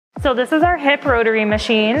So this is our hip rotary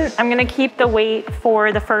machine. I'm gonna keep the weight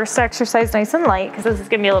for the first exercise nice and light because this is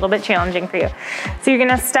gonna be a little bit challenging for you. So you're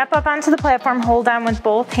gonna step up onto the platform, hold on with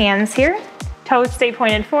both hands here. Toes stay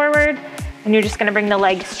pointed forward, and you're just gonna bring the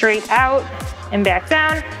leg straight out and back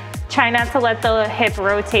down. Try not to let the hip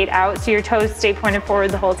rotate out so your toes stay pointed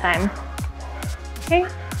forward the whole time. Okay,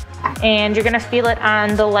 and you're gonna feel it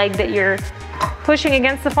on the leg that you're pushing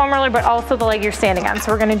against the foam roller, but also the leg you're standing on.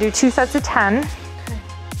 So we're gonna do 2 sets of 10.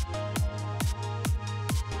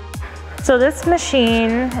 So this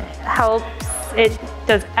machine helps, it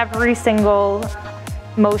does every single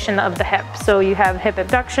motion of the hip. So you have hip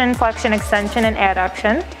abduction, flexion, extension, and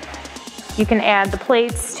adduction. You can add the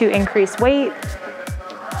plates to increase weight.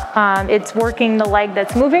 It's working the leg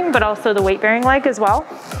that's moving, but also the weight-bearing leg as well.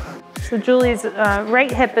 So Julie's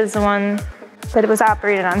right hip is the one that it was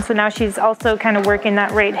operated on. So now she's also kind of working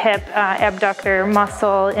that right hip abductor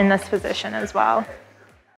muscle in this position as well.